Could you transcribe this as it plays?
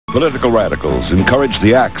Political radicals encouraged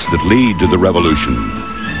the acts that lead to the revolution,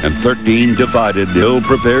 and 13 divided,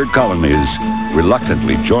 ill-prepared colonies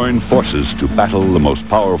reluctantly joined forces to battle the most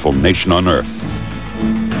powerful nation on earth.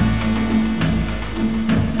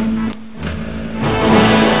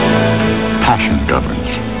 Passion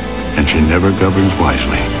governs, and she never governs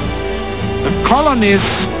wisely. The colonies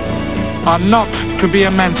are not to be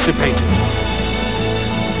emancipated.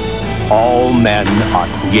 All men are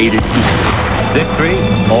created equal, victory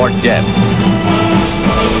or death.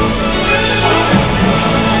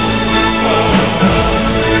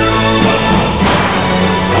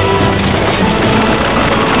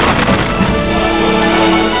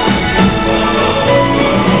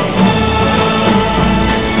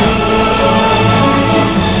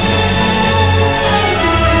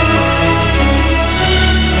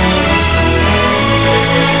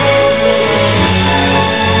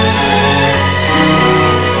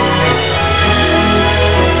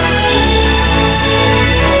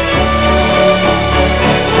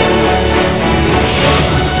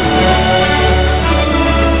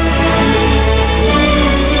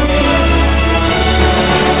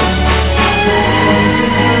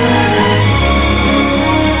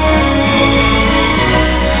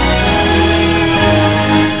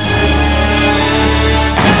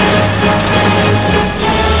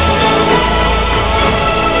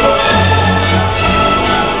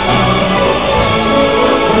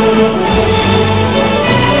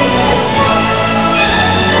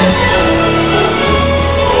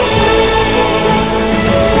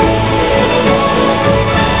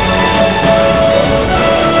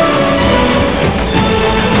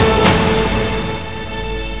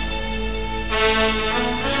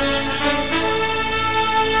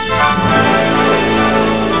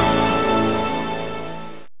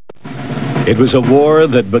 It was a war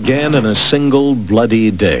that began in a single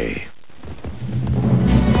bloody day.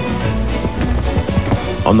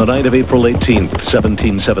 On the night of April 18th,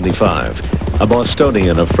 1775, a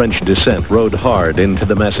Bostonian of French descent rode hard into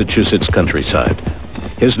the Massachusetts countryside.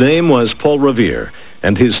 His name was Paul Revere,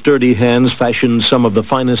 and his sturdy hands fashioned some of the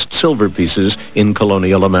finest silver pieces in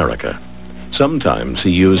colonial America. Sometimes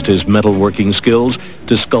he used his metalworking skills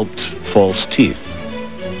to sculpt false teeth.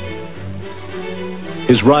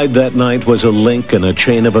 His ride that night was a link in a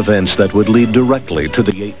chain of events that would lead directly to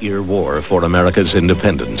the 8-year war for America's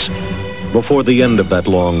independence. Before the end of that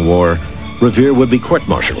long war, Revere would be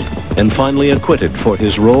court-martialed and finally acquitted for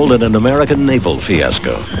his role in an American naval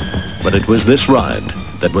fiasco. But it was this ride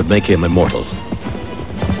that would make him immortal.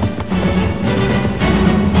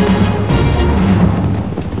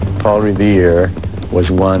 Paul Revere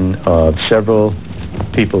was one of several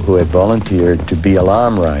people who had volunteered to be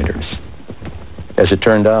alarm riders. As it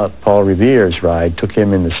turned out, Paul Revere's ride took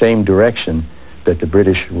him in the same direction that the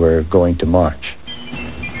British were going to march.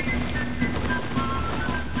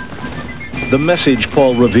 The message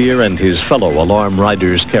Paul Revere and his fellow alarm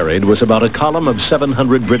riders carried was about a column of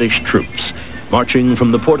 700 British troops marching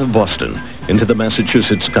from the port of Boston into the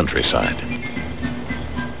Massachusetts countryside.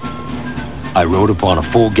 I rode upon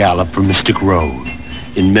a full gallop for Mystic Road.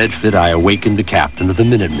 In Medford, I awakened the captain of the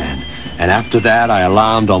Minutemen, and after that, I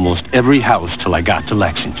alarmed almost every house till I got to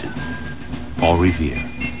Lexington. Paul Revere.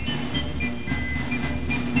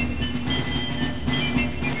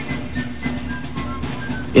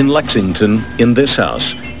 In Lexington, in this house,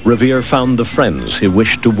 Revere found the friends he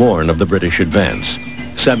wished to warn of the British advance.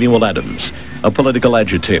 Samuel Adams, a political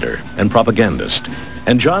agitator and propagandist,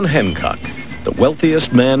 and John Hancock, the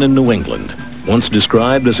wealthiest man in New England, once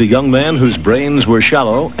described as a young man whose brains were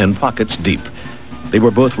shallow and pockets deep. They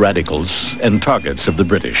were both radicals and targets of the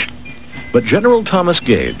British. But General Thomas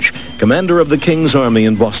Gage, commander of the King's Army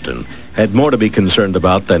in Boston, had more to be concerned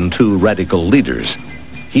about than two radical leaders.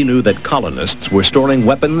 He knew that colonists were storing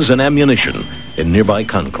weapons and ammunition in nearby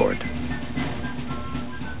Concord.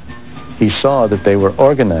 He saw that they were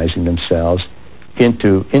organizing themselves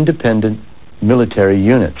into independent military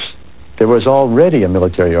units. There was already a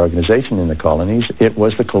military organization in the colonies. It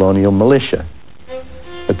was the colonial militia.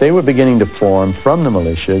 But they were beginning to form from the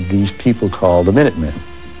militia these people called the Minutemen,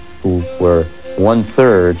 who were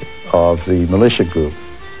 1/3 of the militia group,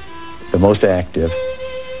 the most active,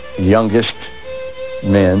 youngest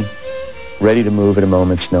men, ready to move at a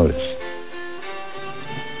moment's notice.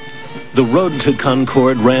 The road to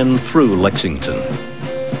Concord ran through Lexington.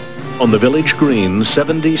 On the village green,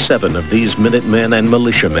 77 of these Minutemen and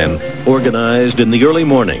militiamen organized in the early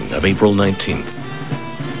morning of April 19th.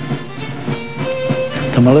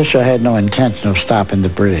 The militia had no intention of stopping the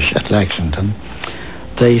British at Lexington.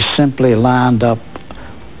 They simply lined up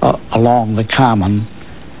along the common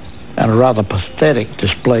in a rather pathetic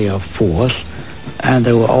display of force and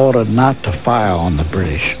they were ordered not to fire on the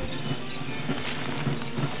British.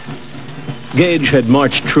 Gage had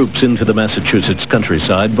marched troops into the Massachusetts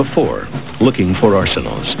countryside before, looking for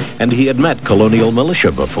arsenals, and he had met colonial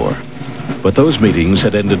militia before. But those meetings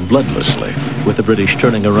had ended bloodlessly, with the British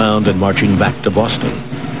turning around and marching back to Boston.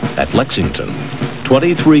 At Lexington,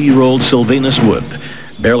 23-year-old Sylvanus Wood,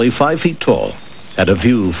 barely 5 feet tall, had a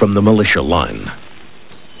view from the militia line.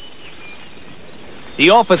 The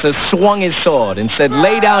officer swung his sword and said,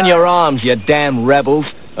 "Lay down your arms, you damn rebels,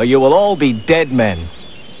 or you will all be dead men."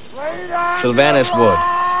 Sylvanus Wood.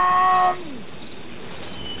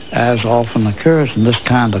 As often occurs in this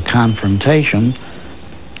kind of confrontation,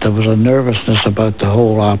 there was a nervousness about the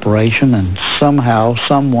whole operation, and somehow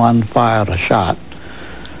someone fired a shot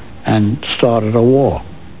and started a war.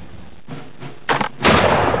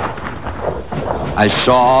 I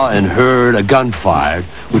saw and heard a gun fired,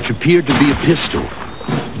 which appeared to be a pistol.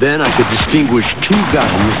 Then I could distinguish 2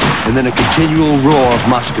 guns and then a continual roar of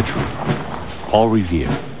musketry. Paul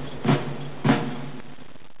Revere.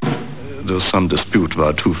 There was some dispute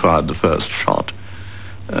about who fired the first shot.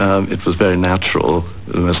 It was very natural,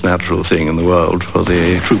 the most natural thing in the world, for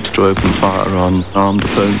the troops to open fire on armed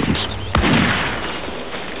opponents.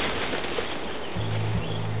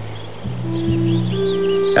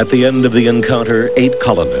 At the end of the encounter, 8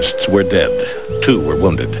 colonists were dead. 2 were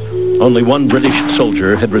wounded. Only 1 British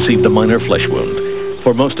soldier had received a minor flesh wound.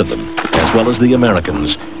 For most of them, as well as the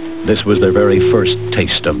Americans, this was their very first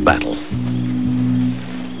taste of battle.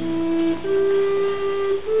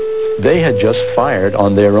 They had just fired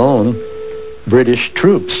on their own British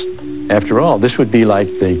troops. After all, this would be like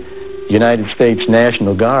the United States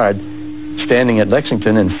National Guard standing at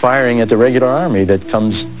Lexington and firing at the regular army that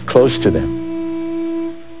comes close to them.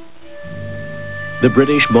 The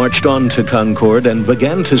British marched on to Concord and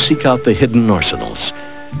began to seek out the hidden arsenals.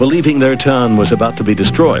 Believing their town was about to be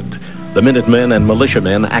destroyed, the Minutemen and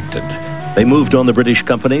militiamen acted. They moved on the British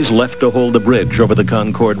companies left to hold the bridge over the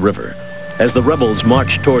Concord River. As the rebels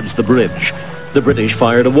marched towards the bridge, the British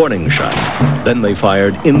fired a warning shot. Then they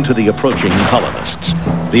fired into the approaching colonists.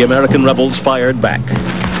 The American rebels fired back.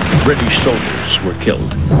 British soldiers were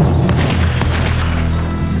killed.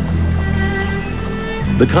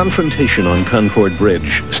 The confrontation on Concord Bridge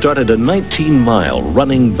started a 19-mile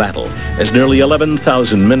running battle as nearly 11,000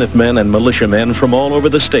 Minutemen and militiamen from all over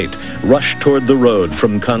the state rushed toward the road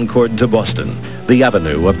from Concord to Boston, the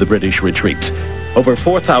avenue of the British retreat. Over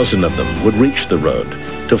 4,000 of them would reach the road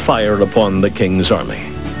to fire upon the King's army.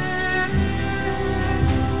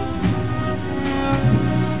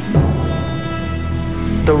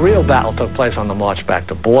 The real battle took place on the march back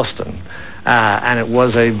to Boston. And it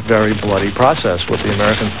was a very bloody process, with the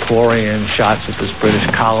Americans pouring in shots at this British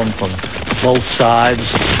column from both sides,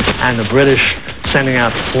 and the British sending out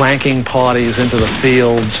flanking parties into the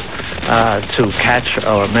fields to catch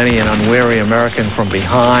many an unwary American from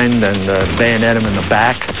behind and bayonet him in the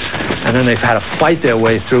back. And then they've had to fight their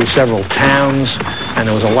way through several towns, and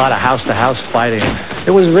there was a lot of house-to-house fighting.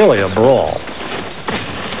 It was really a brawl.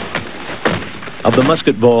 Of the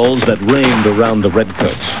musket balls that rained around the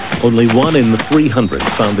Redcoats, only 1 in 300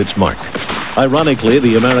 found its mark. Ironically,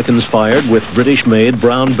 the Americans fired with British-made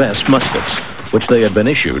Brown Bess muskets, which they had been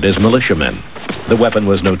issued as militiamen. The weapon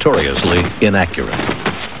was notoriously inaccurate.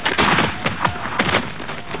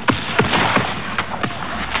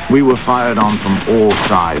 We were fired on from all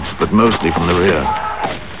sides, but mostly from the rear.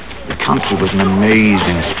 The country was an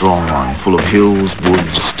amazing strong one, full of hills,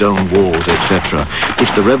 woods, stone walls, etc., which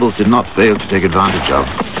the rebels did not fail to take advantage of.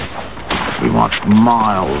 We marched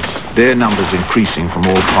miles, their numbers increasing from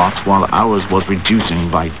all parts, while ours was reducing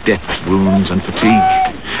by death, wounds, and fatigue.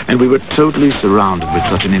 And we were totally surrounded with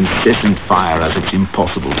such an incessant fire as it's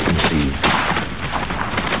impossible to conceive.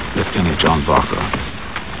 Lieutenant John Barker.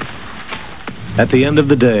 At the end of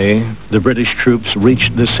the day, the British troops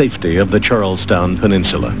reached the safety of the Charlestown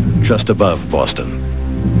Peninsula, just above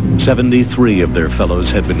Boston. 73 of their fellows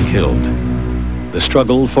had been killed. The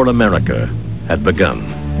struggle for America had begun.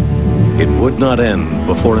 It would not end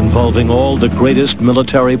before involving all the greatest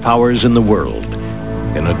military powers in the world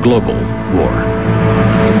in a global war.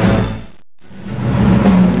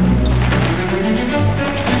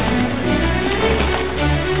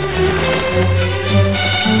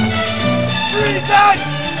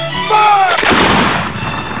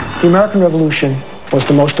 The American Revolution was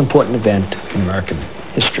the most important event in American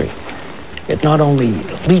history. It not only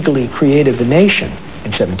legally created the nation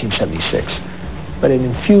in 1776, but it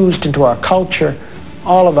infused into our culture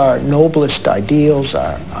all of our noblest ideals,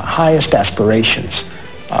 our highest aspirations,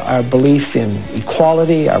 our belief in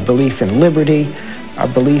equality, our belief in liberty,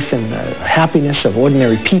 our belief in the happiness of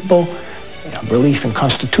ordinary people. belief in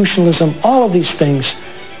constitutionalism, all of these things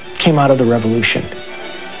came out of the revolution.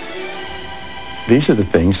 These are the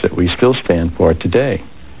things that we still stand for today.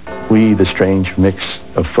 We, the strange mix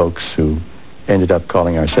of folks who ended up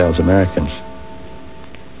calling ourselves Americans.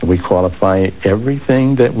 We qualify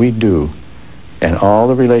everything that we do and all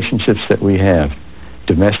the relationships that we have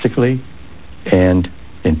domestically and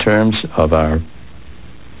in terms of our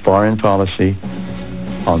foreign policy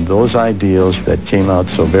on those ideals that came out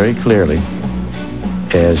so very clearly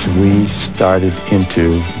as we started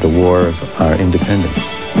into the war of our independence.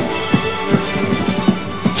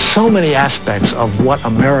 So many aspects of what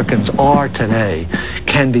Americans are today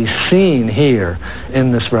can be seen here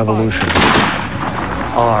in this revolution.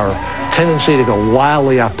 Our tendency to go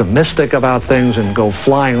wildly optimistic about things and go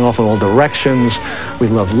flying off in all directions.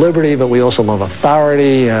 We love liberty, but we also love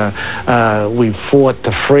authority. We fought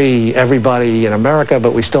to free everybody in America,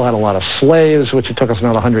 but we still had a lot of slaves, which it took us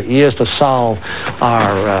another 100 years to solve.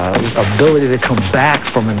 Our ability to come back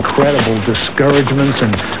from incredible discouragements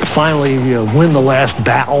and finally win the last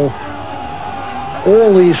battle.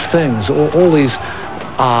 All these things, all these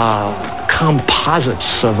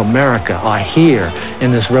composites of America are here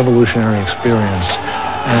in this revolutionary experience.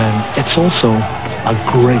 And it's also a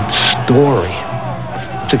great story.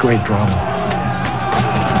 It's a great drama.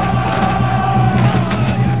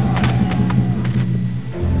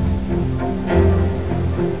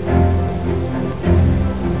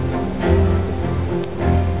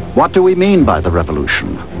 What do we mean by the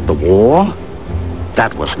revolution? The war?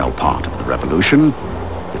 That was no part of the revolution.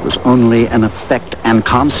 It was only an effect and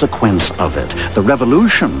consequence of it. The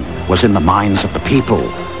revolution was in the minds of the people.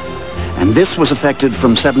 And this was effected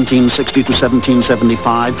from 1760 to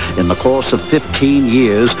 1775 in the course of 15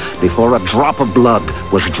 years before a drop of blood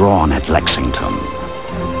was drawn at Lexington.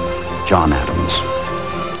 John Adams.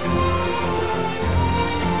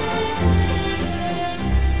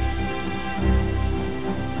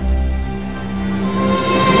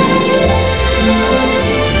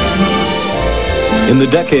 In the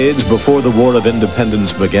decades before the War of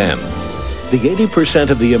Independence began, the 80%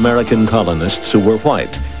 of the American colonists who were white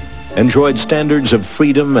enjoyed standards of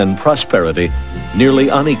freedom and prosperity nearly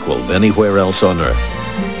unequaled anywhere else on Earth.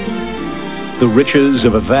 The riches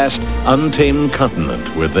of a vast, untamed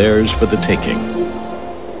continent were theirs for the taking.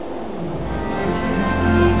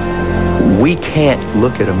 We can't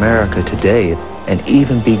look at America today and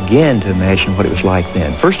even begin to imagine what it was like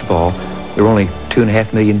then. First of all, there were only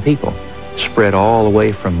 2.5 million people, spread all the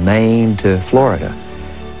way from Maine to Florida,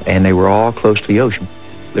 and they were all close to the ocean.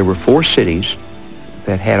 There were 4 cities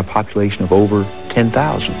that had a population of over 10,000.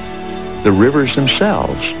 The rivers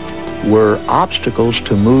themselves were obstacles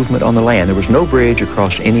to movement on the land. There was no bridge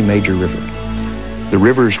across any major river. The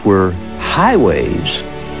rivers were highways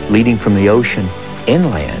leading from the ocean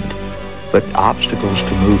inland, but obstacles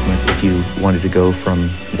to movement if you wanted to go from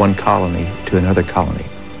one colony to another colony.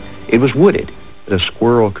 It was wooded. A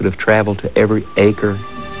squirrel could have traveled to every acre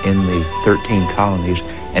in the 13 colonies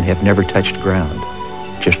and have never touched ground,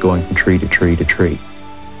 just going from tree to tree to tree.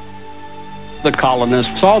 The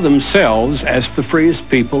colonists saw themselves as the freest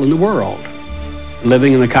people in the world,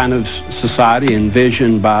 living in the kind of society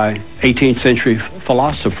envisioned by 18th century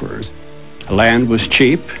philosophers. Land was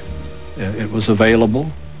cheap, it was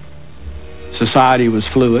available, society was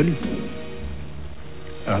fluid,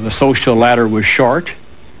 the social ladder was short,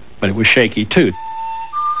 but it was shaky too.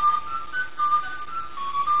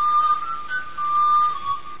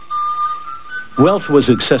 Wealth was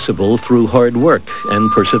accessible through hard work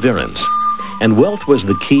and perseverance, and wealth was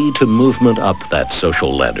the key to movement up that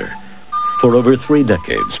social ladder. For over 3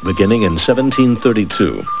 decades, beginning in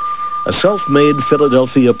 1732, a self-made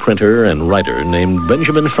Philadelphia printer and writer named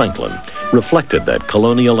Benjamin Franklin reflected that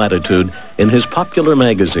colonial attitude in his popular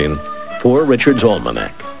magazine, Poor Richard's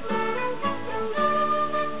Almanac.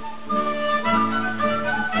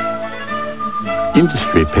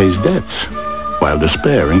 Industry pays debts, while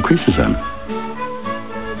despair increases them.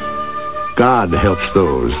 God helps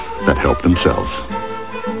those that help themselves.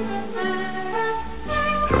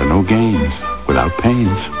 There are no gains without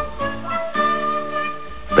pains.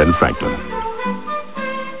 Ben Franklin.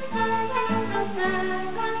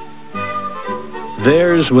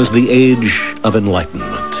 Theirs was the age of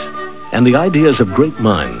enlightenment, and the ideas of great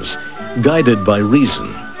minds, guided by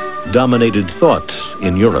reason, dominated thought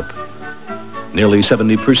in Europe. Nearly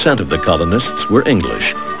 70% of the colonists were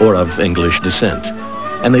English or of English descent,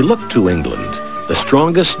 and they looked to England, the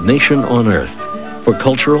strongest nation on earth, for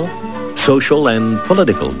cultural, social, and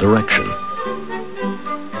political direction.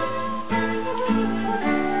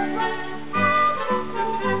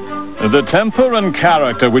 The temper and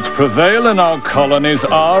character which prevail in our colonies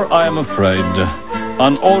are, I am afraid,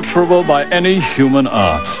 unalterable by any human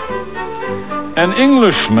art. An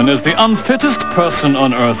Englishman is the unfittest person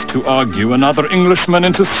on earth to argue another Englishman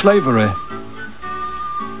into slavery.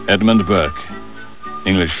 Edmund Burke,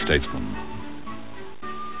 English statesman.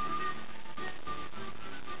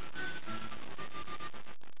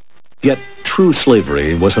 Yet true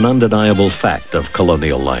slavery was an undeniable fact of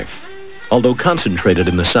colonial life. Although concentrated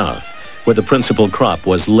in the South, where the principal crop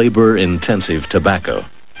was labor-intensive tobacco,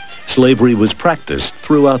 slavery was practiced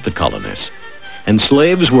throughout the colonies, and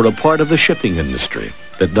slaves were a part of the shipping industry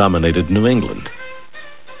that dominated New England.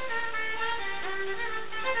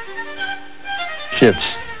 Ships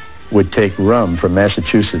would take rum from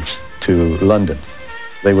Massachusetts to London.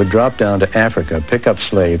 They would drop down to Africa, pick up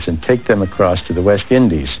slaves, and take them across to the West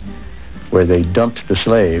Indies, where they dumped the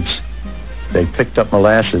slaves. They picked up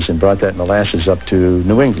molasses and brought that molasses up to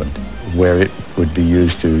New England, where it would be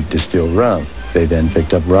used to distill rum. They then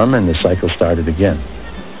picked up rum, and the cycle started again.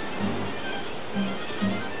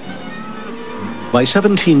 By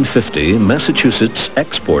 1750, Massachusetts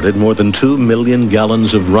exported more than 2 million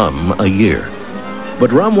gallons of rum a year.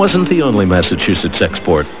 But rum wasn't the only Massachusetts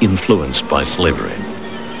export influenced by slavery.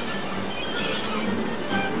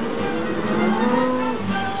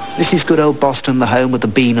 This is good old Boston, the home of the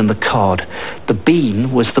bean and the cod. The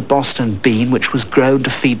bean was the Boston bean, which was grown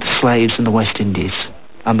to feed the slaves in the West Indies.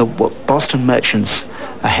 And the Boston merchants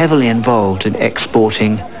are heavily involved in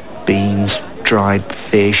exporting beans, dried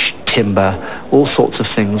fish, timber, all sorts of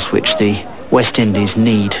things which the West Indies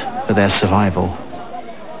need for their survival.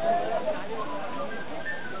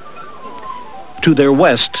 To their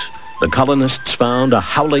west, the colonists found a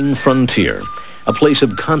howling frontier, a place of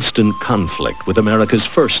constant conflict with America's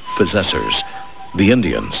first possessors, the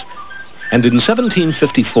Indians. And in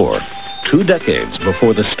 1754, 2 decades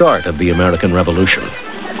before the start of the American Revolution,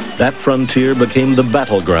 that frontier became the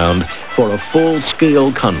battleground for a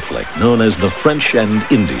full-scale conflict known as the French and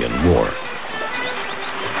Indian War.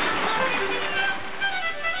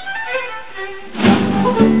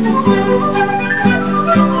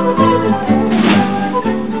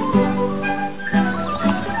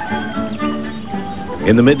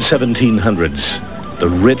 In the mid-1700s, the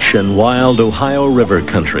rich and wild Ohio River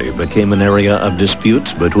country became an area of disputes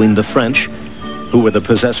between the French, who were the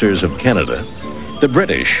possessors of Canada, the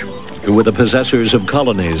British, who were the possessors of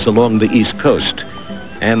colonies along the East Coast,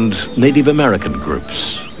 and Native American groups.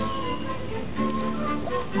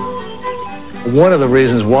 One of the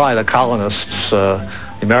reasons why the colonists, the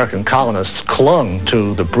American colonists, clung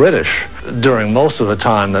to the British during most of the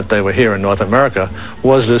time that they were here in North America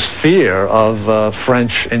was this fear of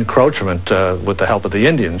French encroachment with the help of the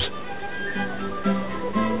Indians.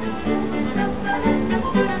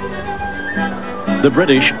 The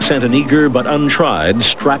British sent an eager but untried,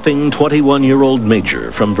 strapping 21-year-old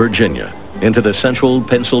major from Virginia into the central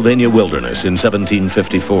Pennsylvania wilderness in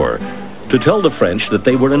 1754 to tell the French that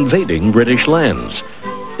they were invading British lands.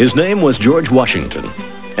 His name was George Washington,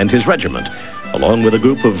 and his regiment, along with a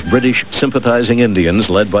group of British sympathizing Indians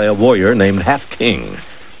led by a warrior named Half King,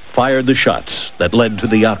 fired the shots that led to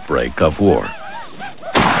the outbreak of war.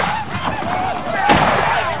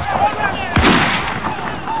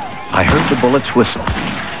 I heard the bullets whistle,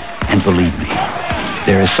 and believe me,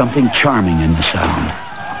 there is something charming in the sound.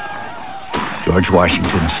 George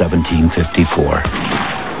Washington, 1754.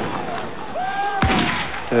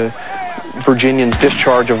 The Virginians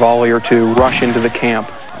discharge a volley or two, rush into the camp.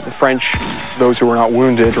 The French, those who were not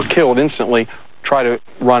wounded or killed instantly, try to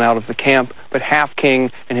run out of the camp, but Half King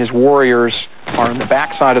and his warriors are on the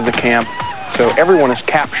backside of the camp, so everyone is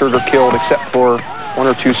captured or killed except for 1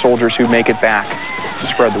 or 2 soldiers who make it back to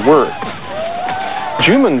spread the word.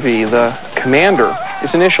 Jumonville, the commander, is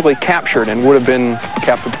initially captured and would have been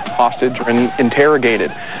kept hostage or interrogated.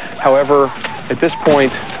 However, at this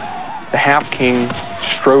point, the Half King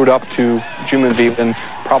strode up to Jumonville and,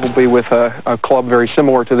 probably with a club very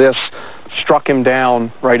similar to this, struck him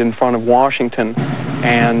down right in front of Washington,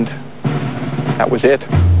 and that was it.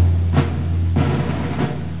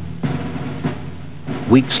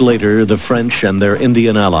 Weeks later, the French and their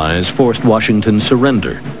Indian allies forced Washington's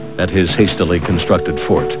surrender at his hastily constructed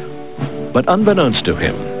fort. But unbeknownst to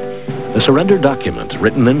him, the surrender document,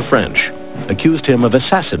 written in French, accused him of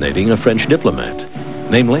assassinating a French diplomat,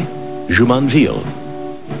 namely Jumonville.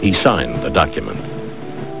 He signed the document.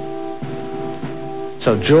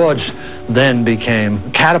 So George then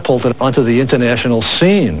became catapulted onto the international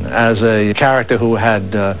scene as a character who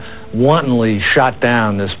had wantonly shot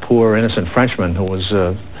down this poor innocent Frenchman who was,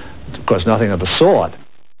 of course, nothing of the sort.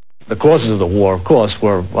 The causes of the war, of course,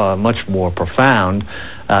 were much more profound.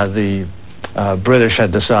 The British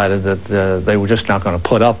had decided that they were just not going to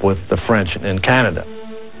put up with the French in Canada.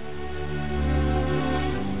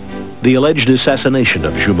 The alleged assassination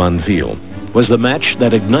of Jumonville was the match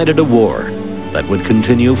that ignited a war that would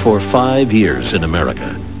continue for 5 years in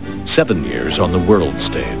America, 7 years on the world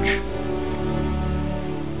stage.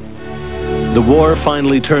 The war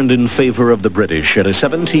finally turned in favor of the British at a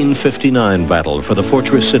 1759 battle for the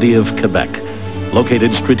fortress city of Quebec,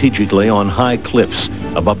 located strategically on high cliffs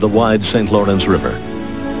above the wide St. Lawrence River.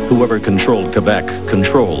 Whoever controlled Quebec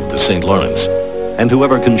controlled the St. Lawrence, and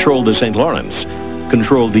whoever controlled the St. Lawrence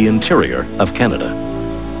controlled the interior of Canada.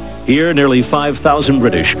 Here, nearly 5,000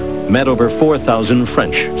 British met over 4,000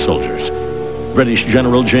 French soldiers. British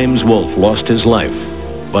General James Wolfe lost his life,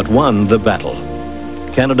 but won the battle.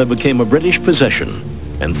 Canada became a British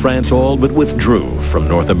possession, and France all but withdrew from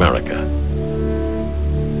North America.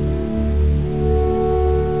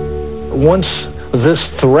 Once this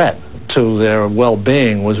threat to their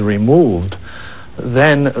well-being was removed,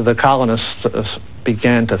 then the colonists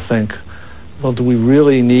began to think, well, do we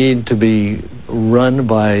really need to be run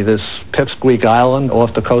by this pipsqueak island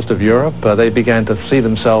off the coast of Europe? They began to see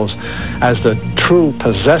themselves as the true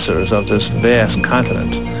possessors of this vast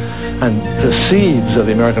continent. And the seeds of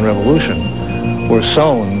the American Revolution were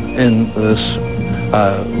sown in this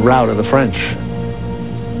rout of the French.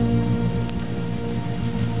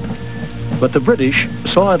 But the British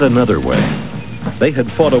saw it another way. They had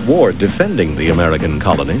fought a war defending the American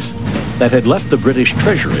colonies that had left the British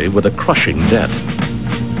treasury with a crushing debt.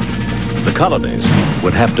 The colonies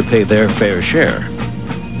would have to pay their fair share.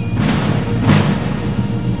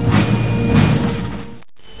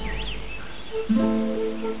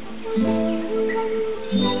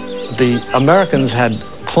 The Americans had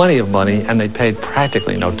plenty of money, and they paid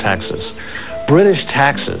practically no taxes. British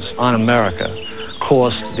taxes on America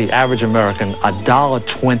cost the average American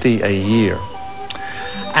 $1.20 a year.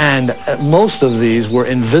 And most of these were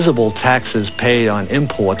invisible taxes paid on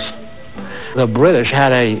imports. The British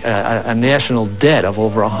had a national debt of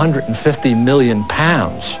over 150 million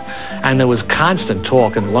pounds, and there was constant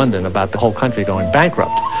talk in London about the whole country going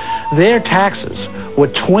bankrupt. Their taxes were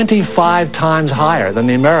 25 times higher than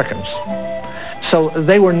the Americans. So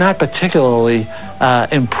they were not particularly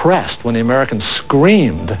impressed when the Americans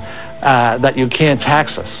screamed that you can't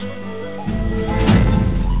tax us.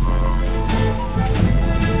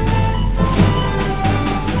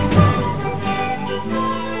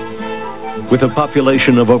 With a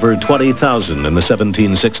population of over 20,000 in the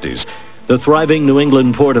 1760s, the thriving New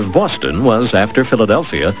England port of Boston was, after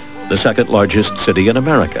Philadelphia, the second largest city in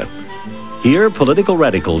America. Here, political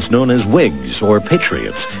radicals known as Whigs or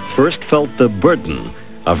Patriots first felt the burden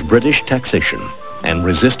of British taxation and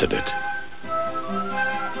resisted it.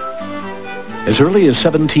 As early as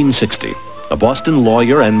 1760, a Boston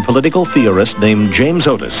lawyer and political theorist named James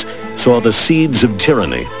Otis saw the seeds of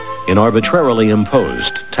tyranny in arbitrarily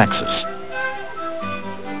imposed taxes.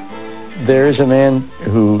 There is a man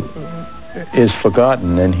who is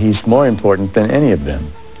forgotten, and he's more important than any of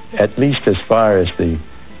them, at least as far as the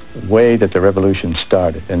way that the revolution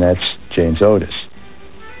started, and that's James Otis.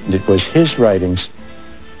 It was his writings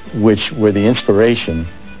which were the inspiration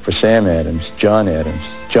for Sam Adams, John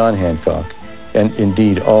Hancock, and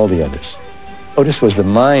indeed all the others. Otis was the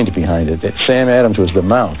mind behind it. Sam Adams was the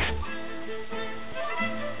mouth.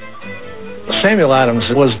 Samuel Adams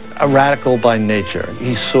was a radical by nature.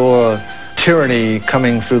 He saw tyranny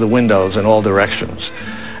coming through the windows in all directions.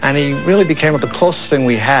 And he really became the closest thing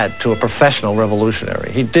we had to a professional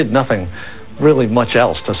revolutionary. He did nothing really much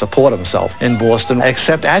else to support himself in Boston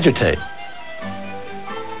except agitate.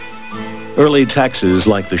 Early taxes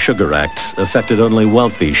like the Sugar Act affected only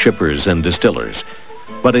wealthy shippers and distillers.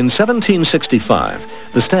 But in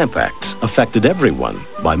 1765, the Stamp Act affected everyone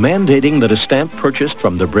by mandating that a stamp purchased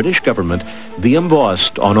from the British government be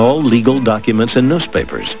embossed on all legal documents and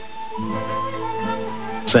newspapers.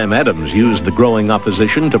 Sam Adams used the growing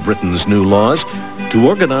opposition to Britain's new laws to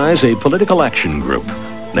organize a political action group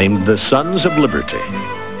named the Sons of Liberty.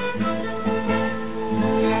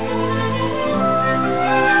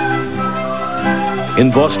 In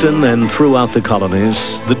Boston and throughout the colonies,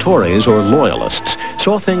 the Tories, or Loyalists,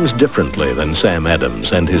 saw things differently than Sam Adams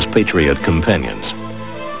and his Patriot companions.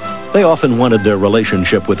 They often wanted their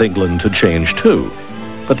relationship with England to change too,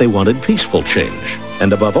 but they wanted peaceful change,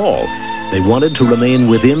 and above all, they wanted to remain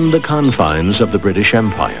within the confines of the British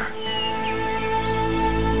Empire.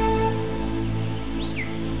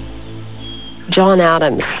 John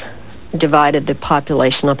Adams divided the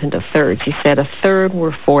population up into thirds. He said a third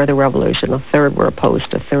were for the revolution, a third were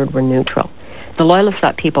opposed, a third were neutral. The Loyalists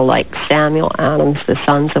thought people like Samuel Adams, the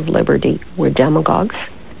Sons of Liberty, were demagogues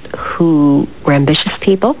who were ambitious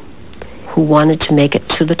people, who wanted to make it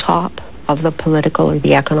to the top of the political or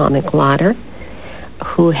the economic ladder,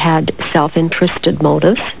 who had self-interested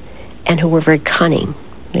motives, and who were very cunning.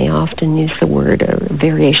 They often use the word, a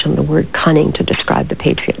variation of the word cunning, to describe the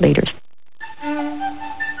Patriot leaders.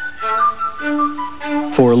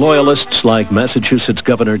 For Loyalists like Massachusetts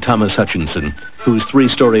Governor Thomas Hutchinson, whose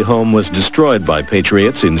three-story home was destroyed by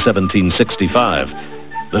Patriots in 1765,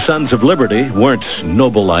 the Sons of Liberty weren't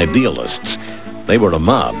noble idealists. They were a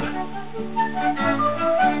mob.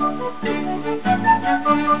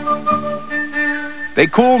 They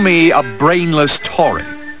call me a brainless Tory.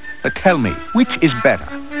 But tell me, which is better?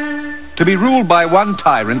 To be ruled by one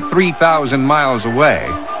tyrant 3,000 miles away,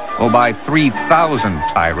 or by 3,000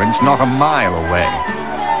 tyrants not a mile away?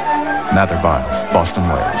 Mather Byles, Boston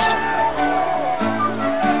Loyalist.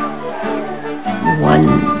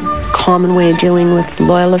 One common way of dealing with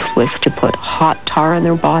Loyalists was to put hot tar on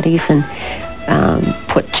their bodies and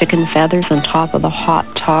put chicken feathers on top of the hot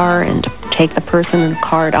tar and to take the person in a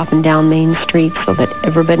cart up and down Main Street so that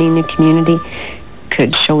everybody in the community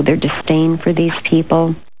could show their disdain for these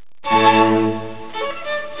people.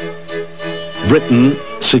 Britain,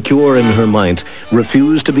 secure in her might,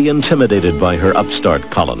 refused to be intimidated by her upstart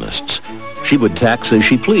colonists. She would tax as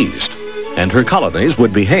she pleased, and her colonies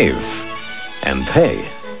would behave and pay.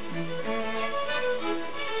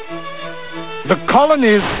 The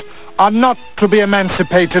colonies are not to be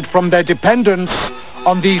emancipated from their dependence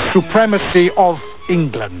on the supremacy of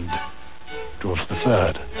England. George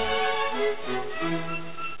III.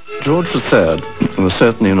 George III was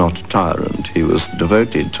certainly not a tyrant. He was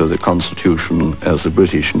devoted to the Constitution as the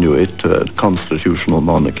British knew it, a constitutional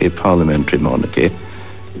monarchy, parliamentary monarchy.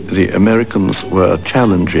 The Americans were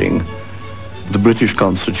challenging the British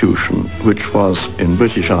Constitution, which was, in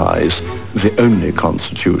British eyes, the only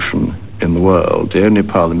constitution in the world, the only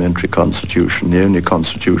parliamentary constitution, the only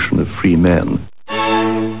constitution of free men.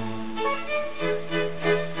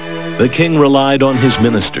 The king relied on his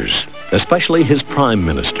ministers, especially his prime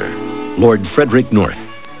minister, Lord Frederick North.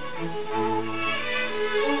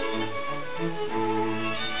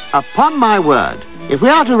 Upon my word, if we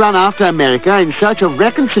are to run after America in search of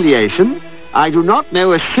reconciliation, I do not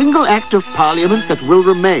know a single act of Parliament that will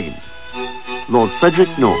remain. Lord Frederick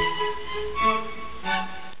North.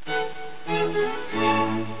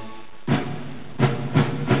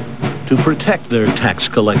 To protect their tax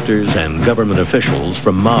collectors and government officials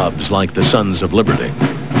from mobs like the Sons of Liberty,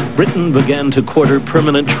 Britain began to quarter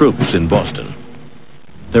permanent troops in Boston.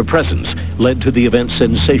 Their presence led to the event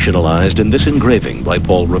sensationalized in this engraving by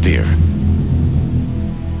Paul Revere.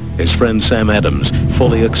 His friend Sam Adams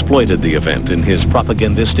fully exploited the event in his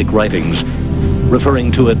propagandistic writings,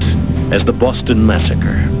 referring to it as the Boston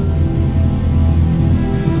Massacre.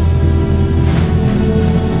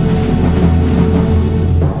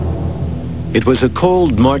 It was a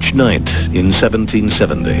cold March night in 1770.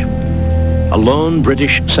 A lone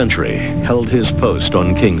British sentry held his post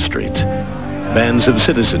on King Street. Bands of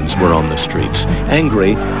citizens were on the streets,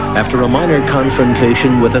 angry after a minor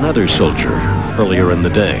confrontation with another soldier earlier in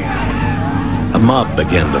the day. A mob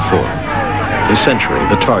began to form, the sentry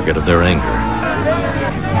the target of their anger.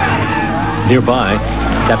 Nearby,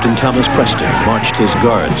 Captain Thomas Preston marched his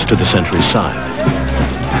guards to the sentry's side.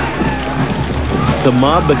 The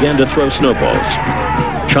mob began to throw snowballs,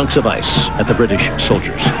 chunks of ice, at the British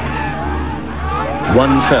soldiers.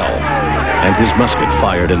 One fell, and his musket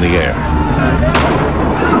fired in the air.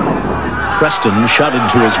 Preston shouted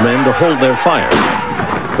to his men to hold their fire,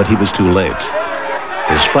 but he was too late.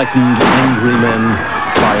 His frightened, angry men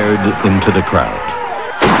fired into the crowd.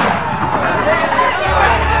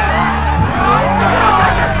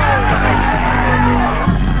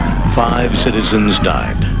 Five citizens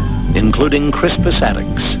died, including Crispus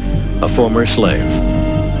Attucks, a former slave.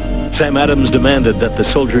 Sam Adams demanded that the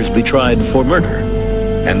soldiers be tried for murder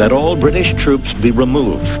and that all British troops be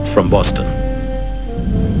removed from Boston.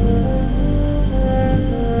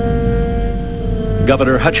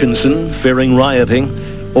 Governor Hutchinson, fearing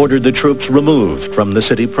rioting, ordered the troops removed from the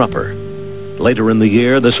city proper. Later in the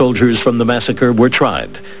year, the soldiers from the massacre were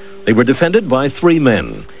tried. They were defended by three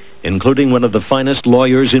men, including one of the finest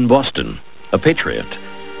lawyers in Boston, a patriot,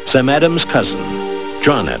 Sam Adams' cousin,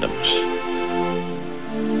 John Adams.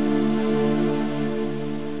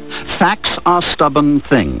 Facts are stubborn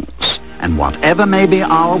things, and whatever may be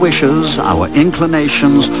our wishes, our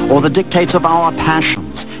inclinations, or the dictates of our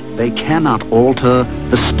passions, they cannot alter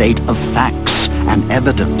the state of facts and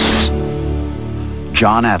evidence.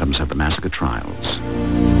 John Adams at the Massacre Trials.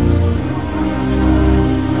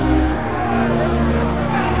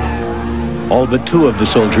 All but 2 of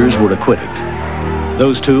the soldiers were acquitted.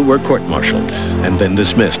 Those 2 were court-martialed and then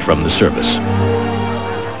dismissed from the service.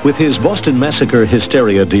 With his Boston Massacre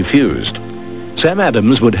hysteria diffused, Sam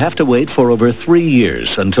Adams would have to wait for over 3 years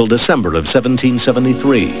until December of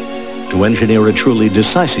 1773 to engineer a truly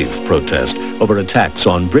decisive protest over attacks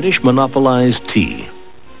on British monopolized tea.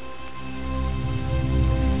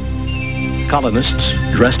 Colonists,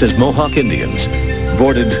 dressed as Mohawk Indians,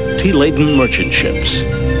 boarded tea-laden merchant ships,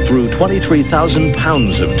 threw 23,000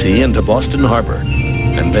 pounds of tea into Boston Harbor,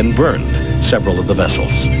 and then burned several of the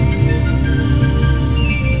vessels.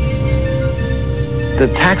 The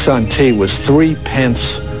tax on tea was 3 pence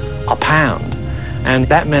a pound, and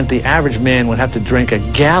that meant the average man would have to drink a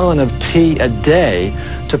gallon of tea a day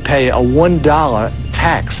to pay a $1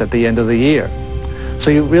 tax at the end of the year. So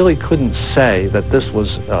you really couldn't say that this was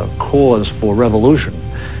a cause for revolution.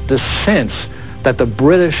 The sense that the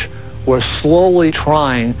British were slowly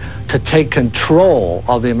trying to take control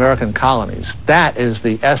of the American colonies, that is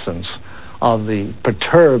the essence of the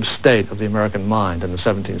perturbed state of the American mind in the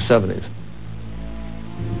 1770s.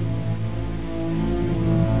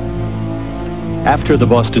 After the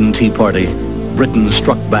Boston Tea Party, Britain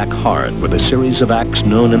struck back hard with a series of acts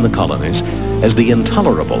known in the colonies as the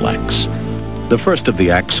Intolerable Acts. The first of the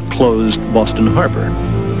acts closed Boston Harbor.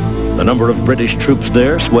 The number of British troops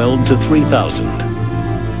there swelled to 3,000.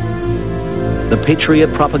 The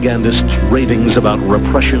Patriot propagandists' ravings about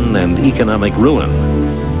repression and economic ruin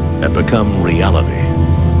had become reality.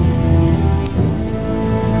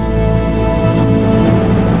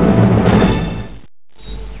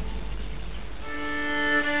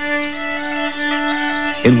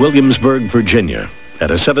 In Williamsburg, Virginia, at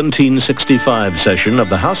a 1765 session of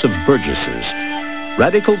the House of Burgesses,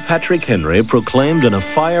 Radical Patrick Henry proclaimed in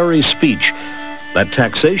a fiery speech that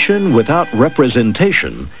taxation without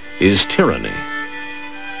representation is tyranny.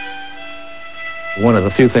 One of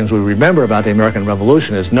the few things we remember about the American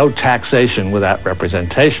Revolution is no taxation without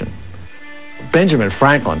representation. Benjamin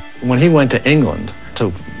Franklin, when he went to England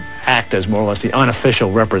to act as more or less the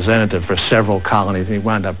unofficial representative for several colonies, and he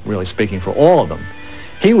wound up really speaking for all of them,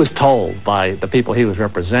 he was told by the people he was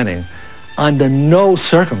representing, under no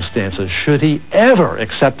circumstances should he ever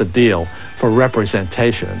accept a deal for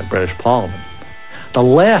representation in the British Parliament. The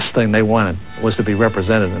last thing they wanted was to be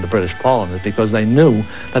represented in the British Parliament because they knew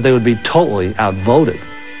that they would be totally outvoted.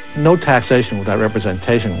 No taxation without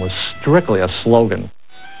representation was strictly a slogan.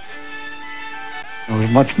 It was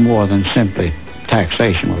much more than simply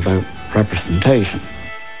taxation without representation.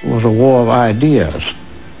 It was a war of ideas.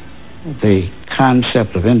 The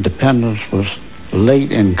concept of independence was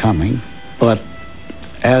late in coming, but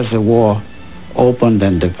as the war opened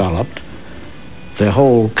and developed, the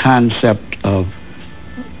whole concept of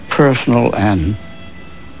personal and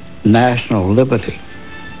national liberty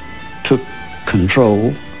took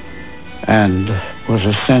control and was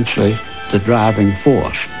essentially the driving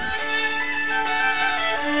force.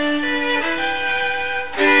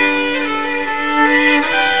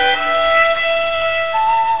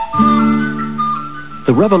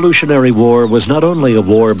 The Revolutionary War was not only a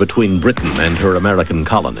war between Britain and her American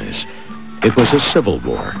colonies, it was a civil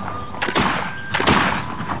war.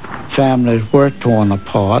 Families were torn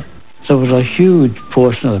apart. There was a huge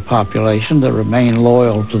portion of the population that remained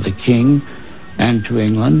loyal to the king and to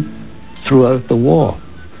England throughout the war.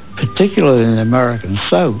 Particularly in the American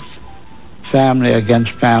South, family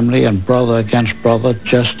against family and brother against brother,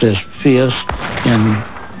 just as fierce in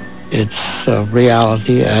its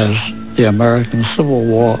reality as the American Civil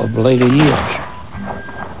War of later years.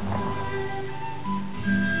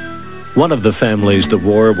 One of the families the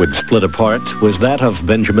war would split apart was that of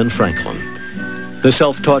Benjamin Franklin, the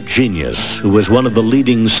self-taught genius who was one of the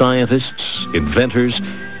leading scientists, inventors,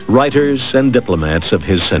 writers, and diplomats of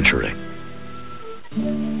his century.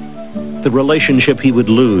 The relationship he would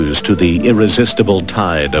lose to the irresistible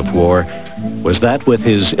tide of war was that with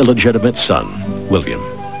his illegitimate son, William.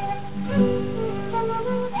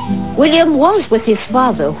 William was with his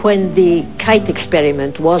father when the kite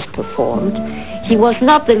experiment was performed. He was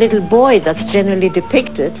not the little boy that's generally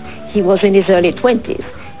depicted. He was in his early 20s,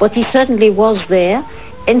 but he certainly was there,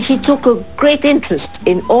 and he took a great interest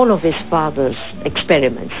in all of his father's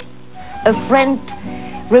experiments. A friend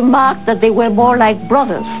remarked that they were more like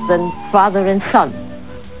brothers than father and son.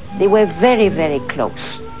 They were very, very close.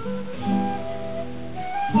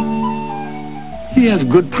 He has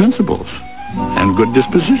good principles and good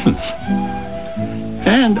dispositions,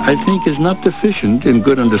 and I think is not deficient in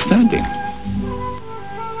good understanding.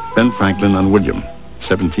 Ben Franklin and William,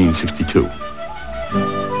 1762.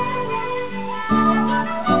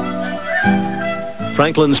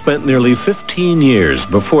 Franklin spent nearly 15 years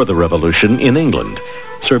before the Revolution in England,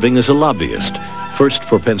 serving as a lobbyist, first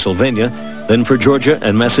for Pennsylvania, then for Georgia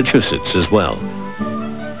and Massachusetts as well.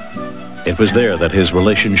 It was there that his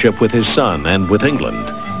relationship with his son and with England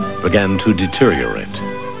began to deteriorate.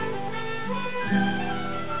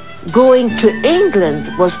 Going to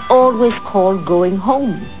England was always called going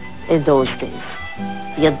home in those days.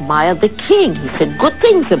 He admired the king. He said good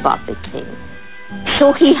things about the king.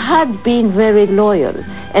 So he had been very loyal,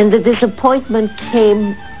 and the disappointment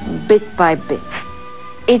came bit by bit.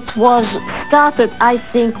 It was started, I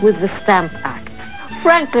think, with the Stamp Act.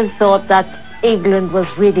 Franklin thought that England was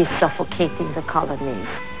really suffocating the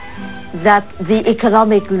colonies, that the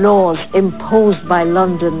economic laws imposed by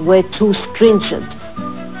London were too stringent.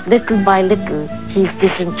 Little by little, his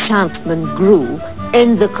disenchantment grew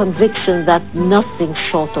in the conviction that nothing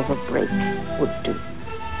short of a break would do.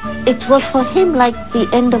 It was for him like the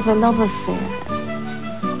end of a love affair.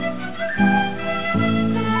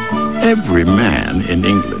 Every man in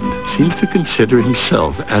England seems to consider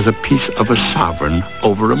himself as a piece of a sovereign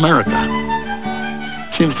over America.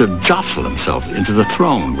 Seems to jostle himself into the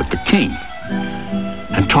throne with the king,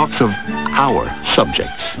 and talks of our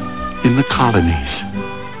subjects in the colonies.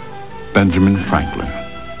 Benjamin Franklin,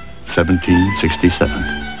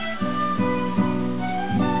 1767.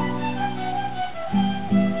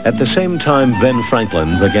 At the same time, Ben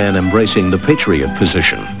Franklin began embracing the patriot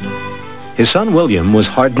position. His son William was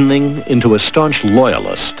hardening into a staunch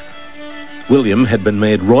loyalist. William had been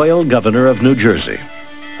made Royal Governor of New Jersey,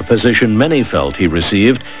 a position many felt he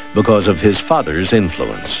received because of his father's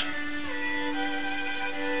influence.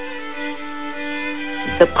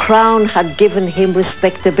 The crown had given him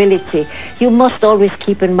respectability. You must always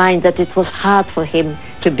keep in mind that it was hard for him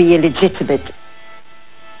to be illegitimate.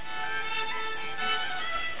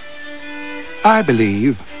 I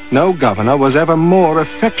believe no governor was ever more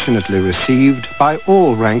affectionately received by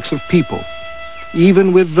all ranks of people.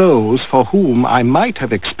 Even with those for whom I might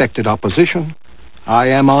have expected opposition, I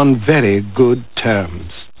am on very good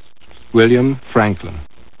terms. William Franklin.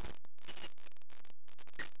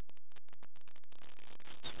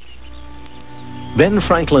 Ben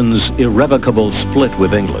Franklin's irrevocable split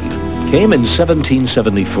with England came in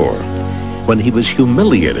 1774, when he was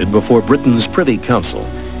humiliated before Britain's Privy Council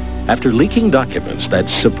after leaking documents that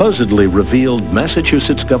supposedly revealed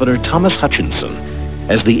Massachusetts Governor Thomas Hutchinson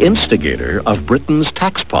as the instigator of Britain's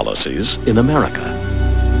tax policies in America.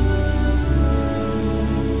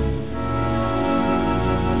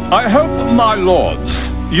 I hope, my lords,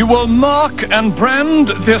 you will mark and brand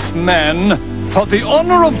this man for the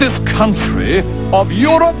honor of this country, of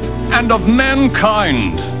Europe, and of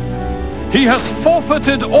mankind. He has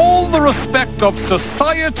forfeited all the respect of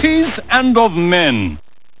societies and of men.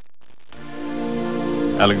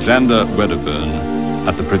 Alexander Wedderburn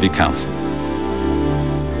at the Privy Council.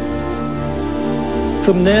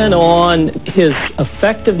 From then on, his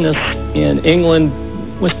effectiveness in England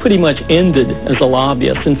was pretty much ended as a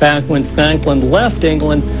lobbyist. In fact, when Franklin left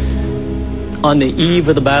England on the eve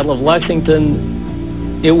of the Battle of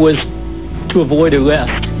Lexington, it was to avoid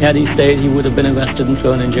arrest. Had he stayed, he would have been arrested and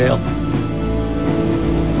thrown in jail.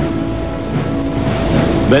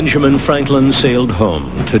 Benjamin Franklin sailed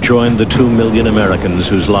home to join the 2 million Americans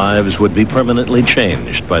whose lives would be permanently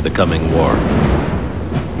changed by the coming war.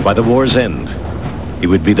 By the war's end, he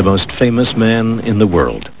would be the most famous man in the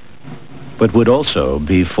world, but would also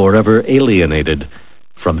be forever alienated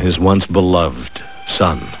from his once beloved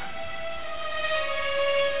son.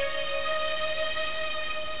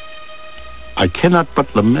 I cannot but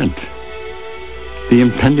lament the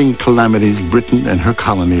impending calamities Britain and her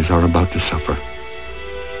colonies are about to suffer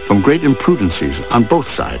from great imprudencies on both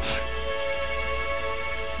sides.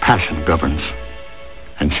 Passion governs,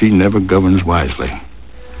 and she never governs wisely.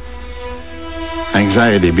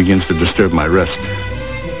 Anxiety begins to disturb my rest.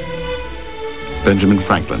 Benjamin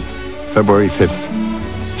Franklin, February 5th,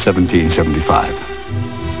 1775.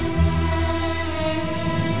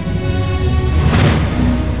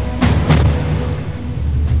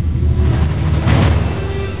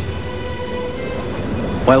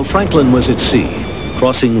 While Franklin was at sea,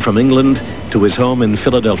 crossing from England to his home in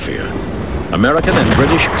Philadelphia, American and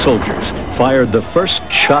British soldiers fired the first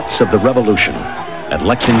shots of the Revolution at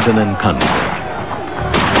Lexington and Concord.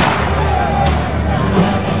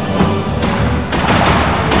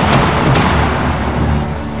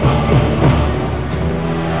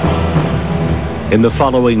 In the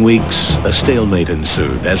following weeks, a stalemate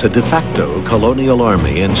ensued as a de facto colonial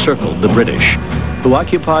army encircled the British, who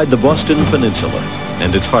occupied the Boston Peninsula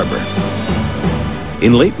and its harbor.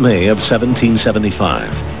 In late May of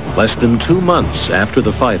 1775, less than 2 months after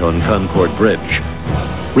the fight on Concord Bridge,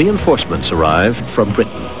 reinforcements arrived from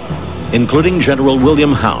Britain, including General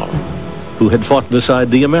William Howe, who had fought beside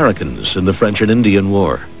the Americans in the French and Indian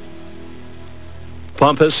War.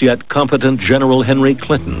 Pompous yet competent General Henry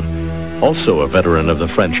Clinton, also a veteran of the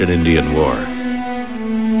French and Indian War.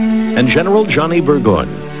 And General Johnny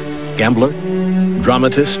Burgoyne, gambler,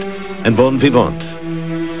 dramatist, and bon vivant.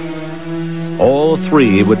 All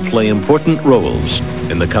three would play important roles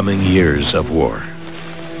in the coming years of war.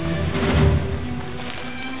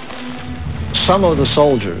 Some of the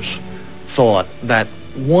soldiers thought that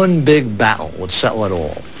one big battle would settle it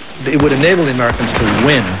all. It would enable the Americans to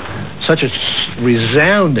win such a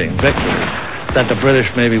resounding victory that the British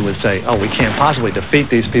maybe would say, oh, we can't possibly defeat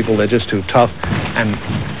these people, they're just too tough, and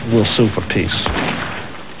we'll sue for peace.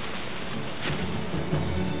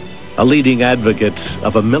 A leading advocate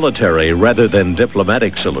of a military rather than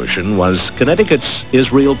diplomatic solution was Connecticut's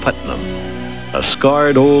Israel Putnam, a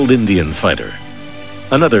scarred old Indian fighter,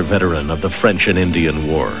 another veteran of the French and Indian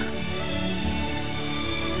War.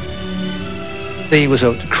 He was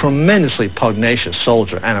a tremendously pugnacious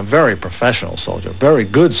soldier and a very professional soldier, very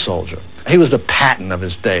good soldier. He was the Patton of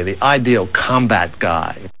his day, the ideal combat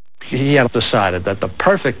guy. He had decided that the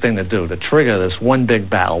perfect thing to do to trigger this one big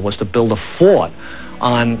battle was to build a fort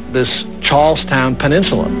on this Charlestown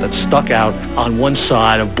Peninsula that stuck out on one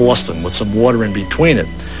side of Boston with some water in between it.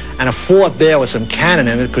 And a fort there with some cannon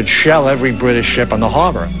in it could shell every British ship on the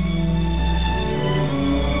harbor.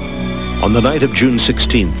 On the night of June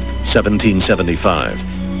 16th,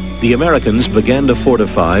 1775, the Americans began to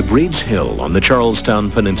fortify Breed's Hill on the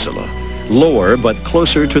Charlestown Peninsula, lower but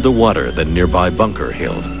closer to the water than nearby Bunker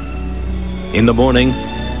Hill. In the morning,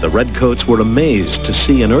 the Redcoats were amazed to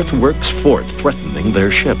see an earthworks fort threatening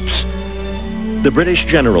their ships. The British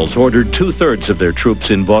generals ordered 2/3 of their troops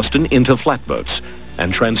in Boston into flatboats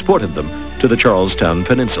and transported them to the Charlestown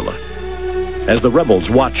Peninsula. As the rebels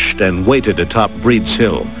watched and waited atop Breed's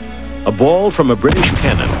Hill, a ball from a British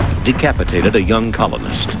cannon decapitated a young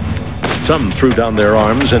colonist. Some threw down their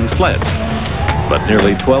arms and fled, but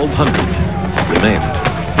nearly 1,200 remained.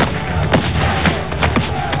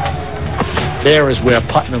 There is where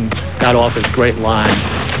Putnam got off his great line,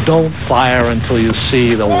 "Don't fire until you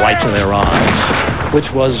see the whites of their eyes,"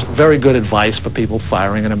 which was very good advice for people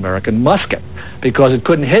firing an American musket, because it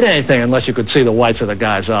couldn't hit anything unless you could see the whites of the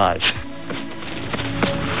guy's eyes.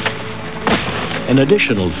 An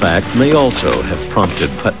additional fact may also have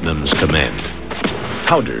prompted Putnam's command.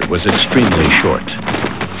 Powder was extremely short.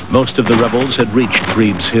 Most of the rebels had reached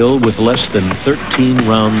Breed's Hill with less than 13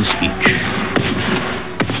 rounds each.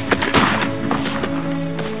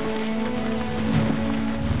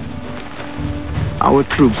 Our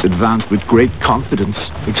troops advanced with great confidence,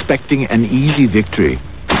 expecting an easy victory.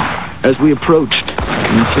 As we approached,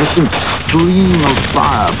 an incessant stream of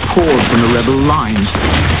fire poured from the rebel lines.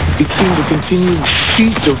 It seemed a continued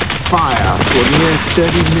sheet of fire for near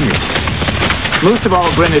 30 minutes. Most of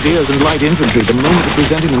our grenadiers and light infantry, the moment of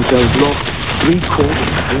presenting themselves, lost 3/4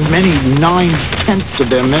 and many 9/10 of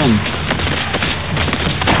their men.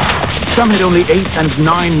 Some had only 8 and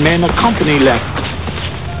 9 men a company left.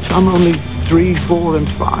 Some only 3, 4, and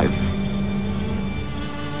 5.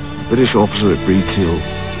 British officer at Breed's Hill.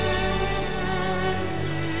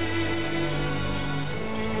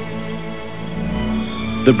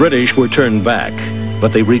 The British were turned back,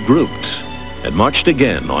 but they regrouped and marched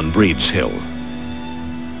again on Breed's Hill.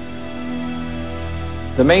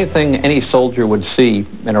 The main thing any soldier would see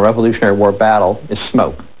in a Revolutionary War battle is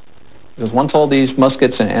smoke. Because once all these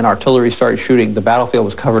muskets and artillery started shooting, the battlefield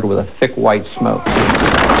was covered with a thick white smoke.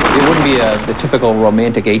 It wouldn't be the typical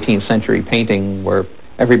romantic 18th century painting where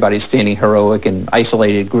everybody's standing heroic in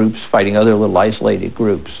isolated groups fighting other little isolated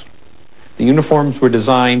groups. The uniforms were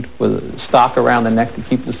designed with a stock around the neck to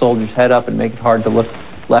keep the soldier's head up and make it hard to look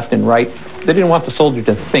left and right. They didn't want the soldier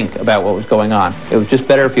to think about what was going on. It was just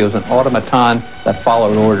better if he was an automaton that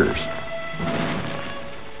followed orders.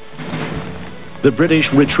 The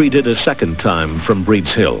British retreated a second time from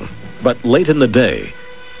Breed's Hill, but late in the day,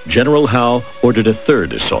 General Howe ordered a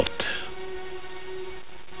third assault.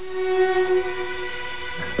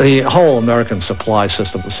 The whole American supply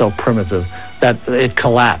system was so primitive that it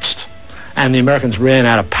collapsed, and the Americans ran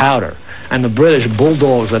out of powder. And the British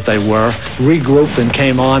bulldogs that they were regrouped and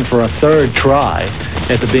came on for a third try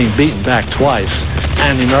after being beaten back twice.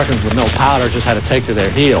 And the Americans with no powder just had to take to their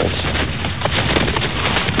heels.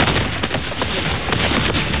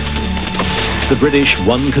 The British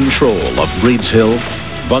won control of Breed's Hill,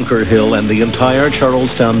 Bunker Hill, and the entire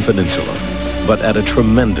Charlestown Peninsula, but at a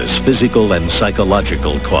tremendous physical and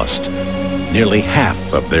psychological cost. Nearly half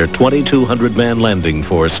of their 2,200-man landing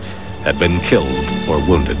force had been killed or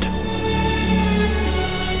wounded.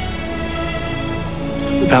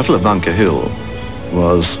 Battle of Bunker Hill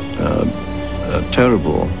was a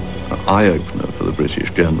terrible eye-opener for the British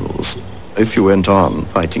generals. If you went on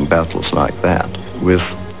fighting battles like that with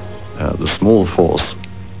the small force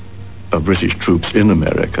of British troops in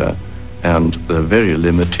America and the very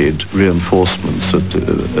limited reinforcements that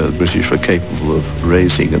the British were capable of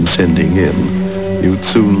raising and sending in,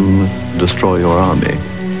 you'd soon destroy your army.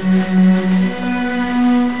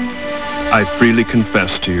 I freely confess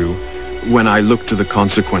to you, when I look to the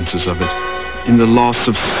consequences of it, in the loss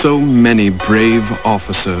of so many brave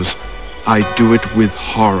officers, I do it with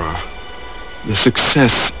horror. The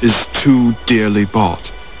success is too dearly bought.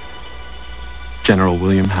 General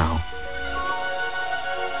William Howe.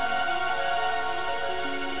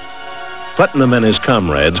 Putnam and his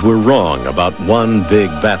comrades were wrong about one big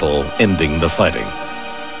battle ending the fighting.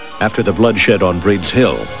 After the bloodshed on Breed's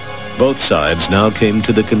Hill, both sides now came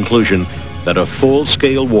to the conclusion that a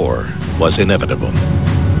full-scale war was inevitable.